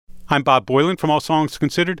I'm Bob Boylan from All Songs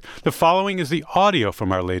Considered. The following is the audio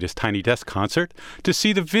from our latest Tiny Desk concert. To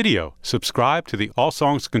see the video, subscribe to the All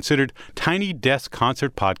Songs Considered Tiny Desk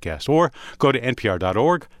Concert podcast or go to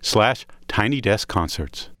npr.org/Tiny Desk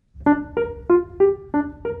Concerts.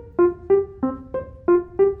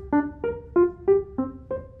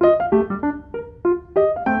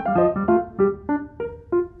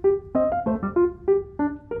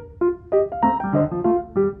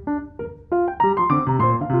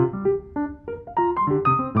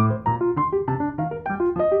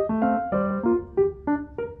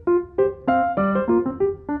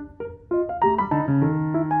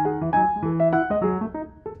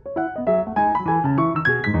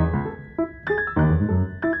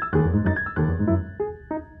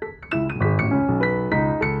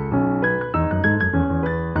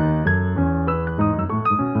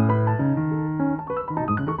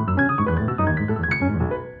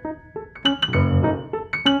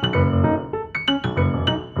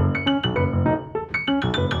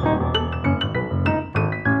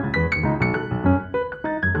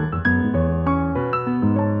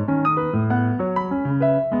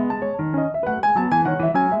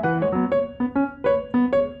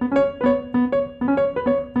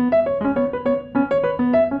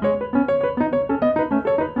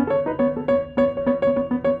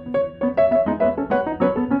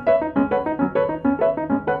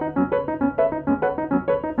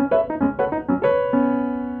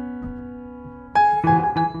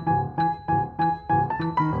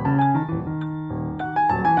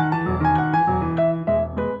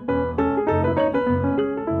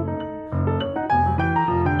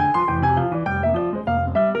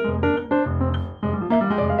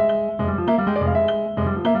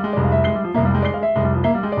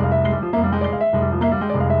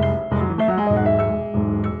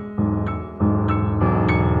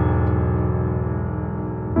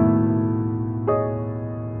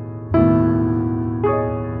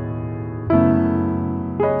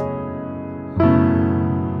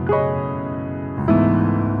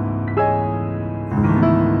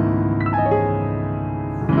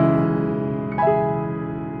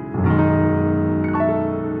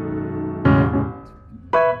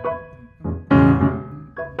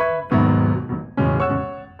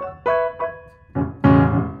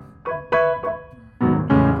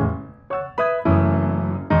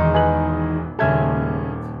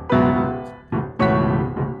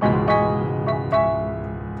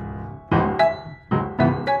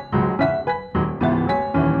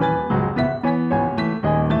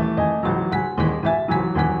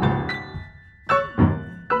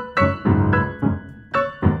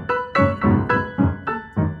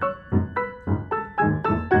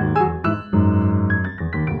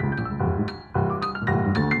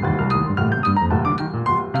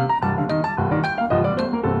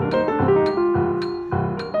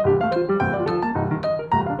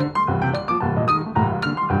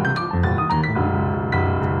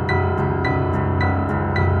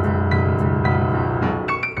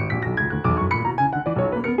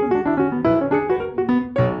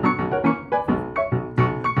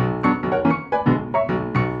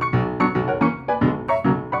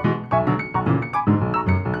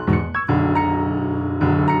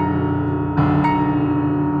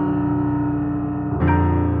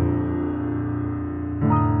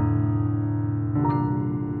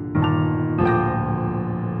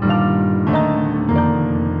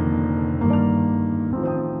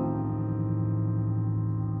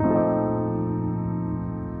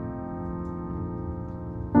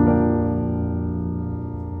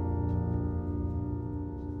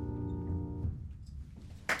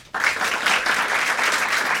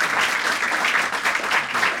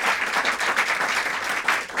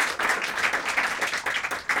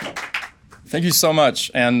 Thank you so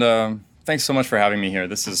much, and thanks so much for having me here.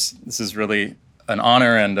 This is really an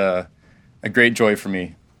honor and a great joy for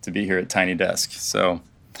me to be here at Tiny Desk. So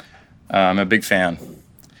I'm a big fan.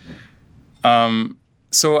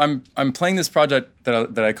 So I'm playing this project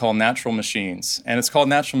that I call Natural Machines, and it's called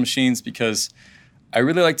Natural Machines because I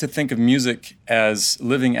really like to think of music as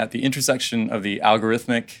living at the intersection of the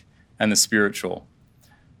algorithmic and the spiritual.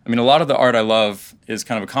 I mean, a lot of the art I love is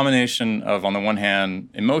kind of a combination of, on the one hand,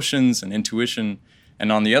 emotions and intuition,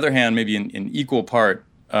 and on the other hand, maybe in equal part,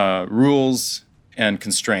 rules and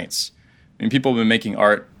constraints. I mean, people have been making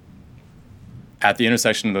art at the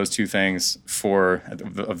intersection of those two things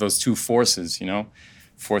of those two forces,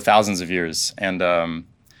 for thousands of years. And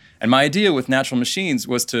my idea with Natural Machines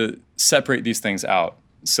was to separate these things out.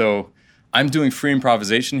 So I'm doing free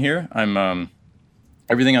improvisation here.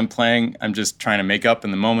 Everything I'm playing, I'm just trying to make up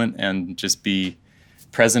in the moment and just be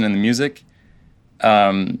present in the music.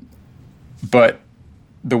 But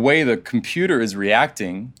the way the computer is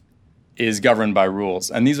reacting is governed by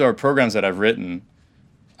rules. And these are programs that I've written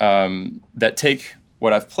that take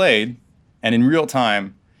what I've played, and in real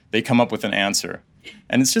time, they come up with an answer.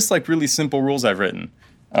 And it's just like really simple rules I've written.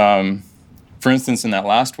 For instance, in that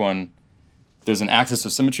last one, there's an axis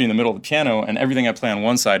of symmetry in the middle of the piano, and everything I play on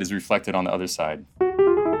one side is reflected on the other side.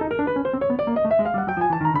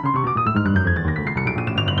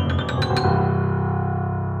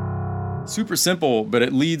 Super simple, but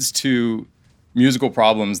it leads to musical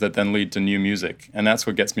problems that then lead to new music. And that's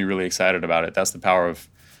what gets me really excited about it. That's the power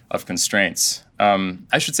of constraints.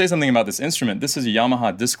 I should say something about this instrument. This is a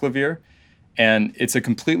Yamaha disc clavier, and it's a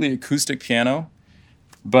completely acoustic piano,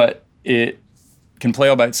 but it can play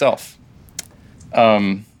all by itself.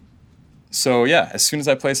 So yeah, as soon as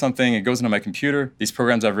I play something, it goes into my computer. These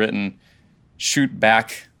programs I've written shoot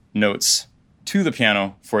back notes to the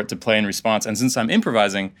piano for it to play in response. And since I'm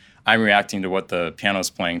improvising, I'm reacting to what the piano's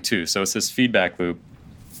playing too. So it's this feedback loop.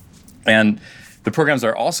 And the programs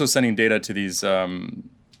are also sending data to these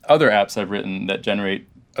other apps I've written that generate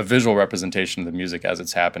a visual representation of the music as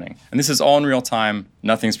it's happening. And this is all in real time.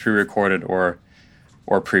 Nothing's pre-recorded or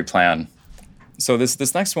pre-planned. So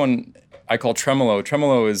this next one I call tremolo.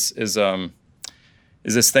 Tremolo is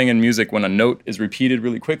this thing in music when a note is repeated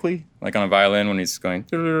really quickly, like on a violin when he's going.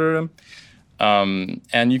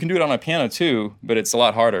 And you can do it on a piano too, but it's a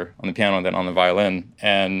lot harder on the piano than on the violin.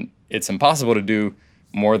 And it's impossible to do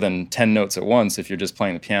more than 10 notes at once if you're just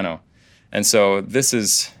playing the piano. And so this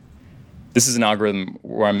is an algorithm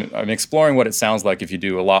where I'm exploring what it sounds like if you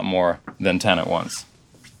do a lot more than 10 at once.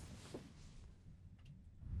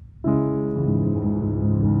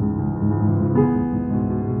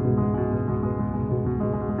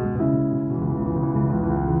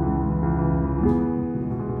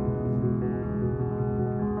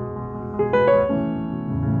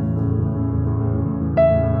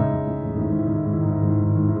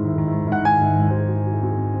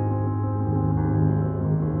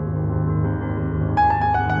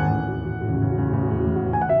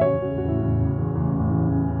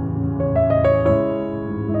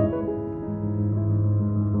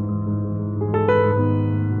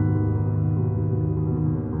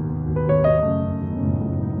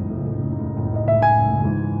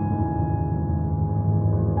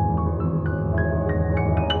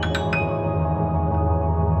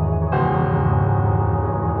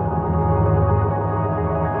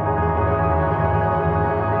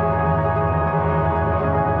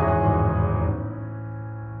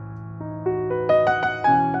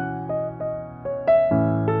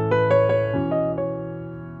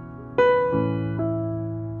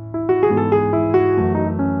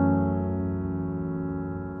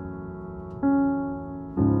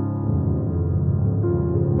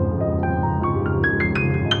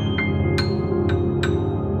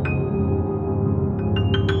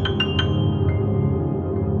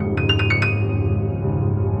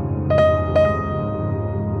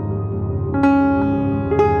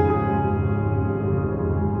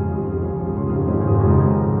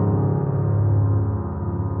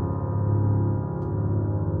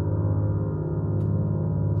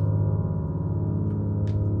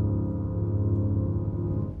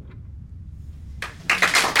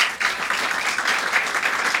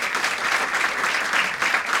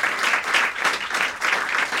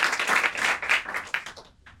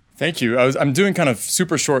 Thank you. I'm doing kind of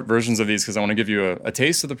super short versions of these because I want to give you a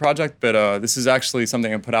taste of the project, but this is actually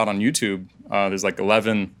something I put out on YouTube. There's like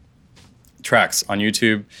 11 tracks on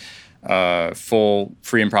YouTube, full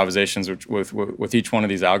free improvisations with each one of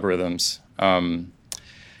these algorithms.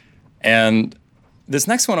 And this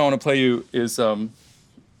next one I want to play you is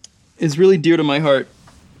really dear to my heart.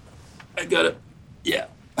 I got it. Yeah.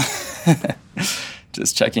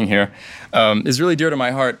 Just checking here. Is really dear to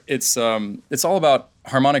my heart. It's all about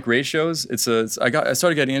harmonic ratios. I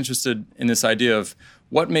started getting interested in this idea of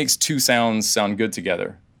what makes two sounds sound good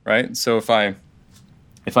together, right? So if I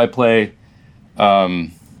play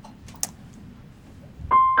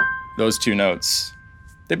those two notes,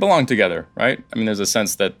 they belong together, right? I mean, there's a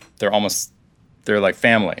sense that they're like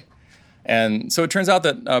family. And so it turns out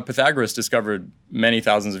that Pythagoras discovered many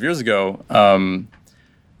thousands of years ago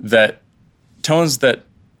that tones that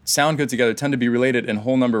sound good together tend to be related in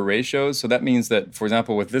whole number ratios. So that means that, for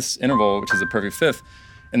example, with this interval, which is a perfect fifth,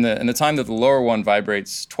 in the time that the lower one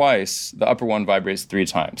vibrates twice, the upper one vibrates 3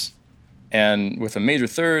 times. And with a major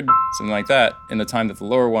third, something like that, in the time that the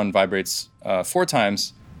lower one vibrates 4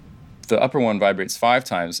 times, the upper one vibrates 5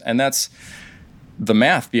 times. And that's the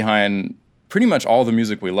math behind pretty much all the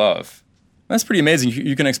music we love. That's pretty amazing.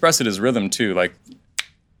 You can express it as rhythm too, like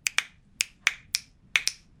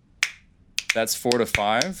That's 4 to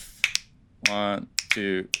 5. 1,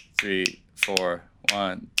 2, 3, 4.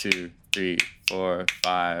 1, 2, 3, 4,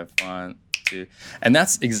 5. 1, 2. And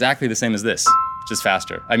that's exactly the same as this, just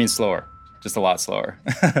faster. I mean slower, just a lot slower.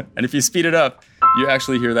 And if you speed it up, you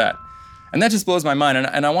actually hear that. And that just blows my mind.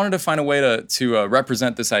 And I wanted to find a way to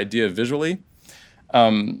represent this idea visually.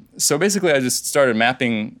 So basically, I just started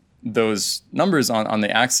mapping those numbers on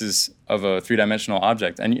the axis of a three-dimensional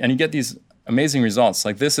object. And you get these amazing results.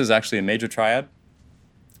 Like this is actually a major triad.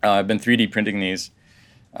 I've been 3D printing these.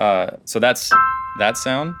 So that's that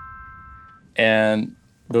sound. And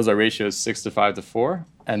those are ratios 6 to 5 to 4.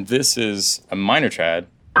 And this is a minor triad,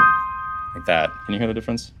 like that. Can you hear the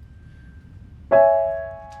difference?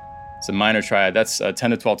 It's a minor triad. That's 10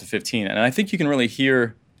 to 12 to 15. And I think you can really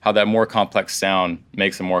hear how that more complex sound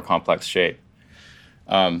makes a more complex shape.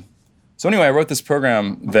 So anyway, I wrote this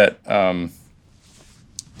program that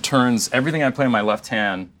turns everything I play in my left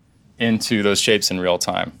hand into those shapes in real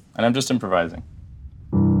time. And I'm just improvising.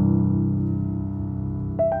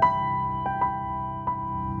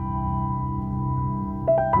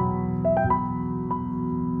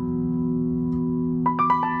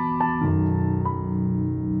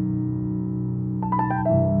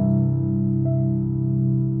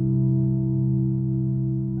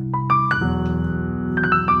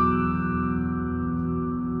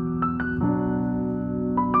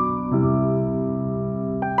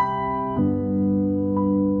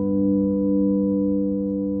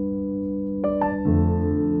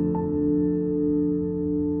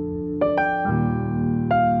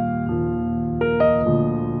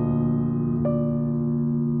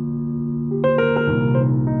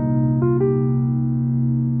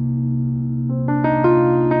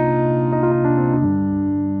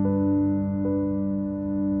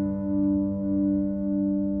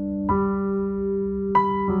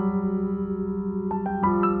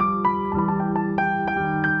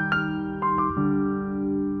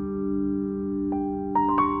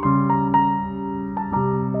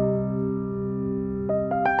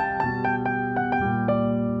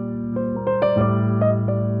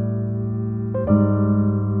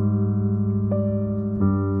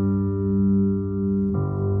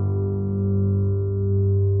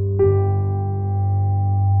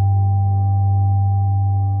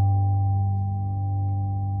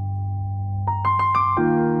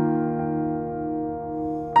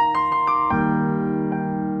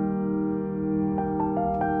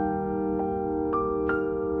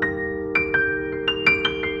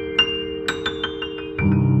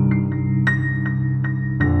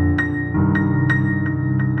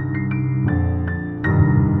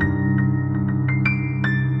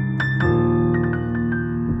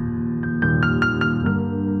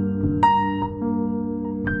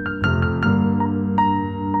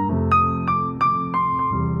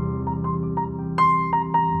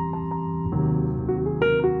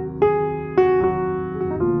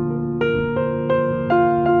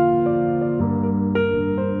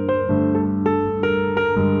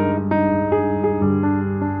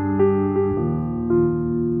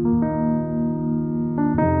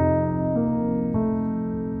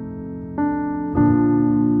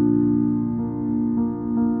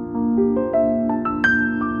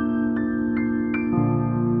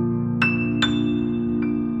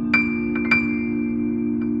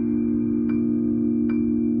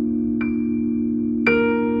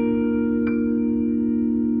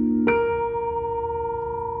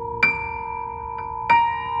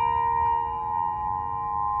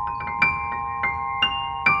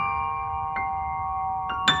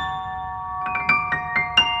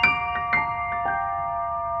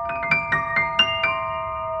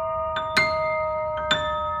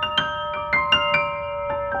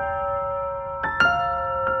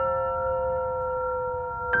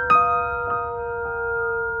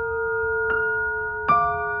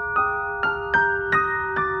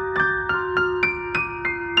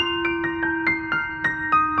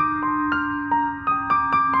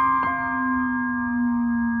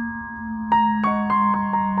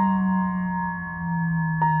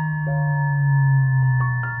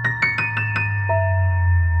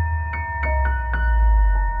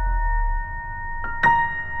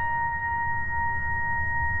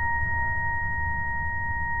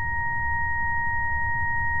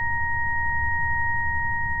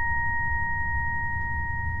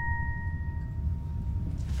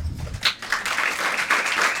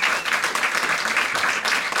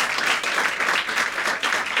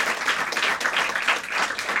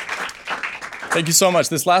 Thank you so much.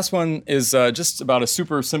 This last one is just about a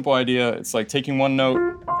super simple idea. It's like taking one note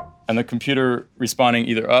and the computer responding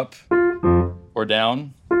either up or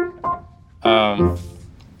down.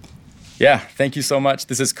 Yeah, thank you so much.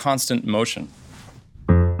 This is constant motion.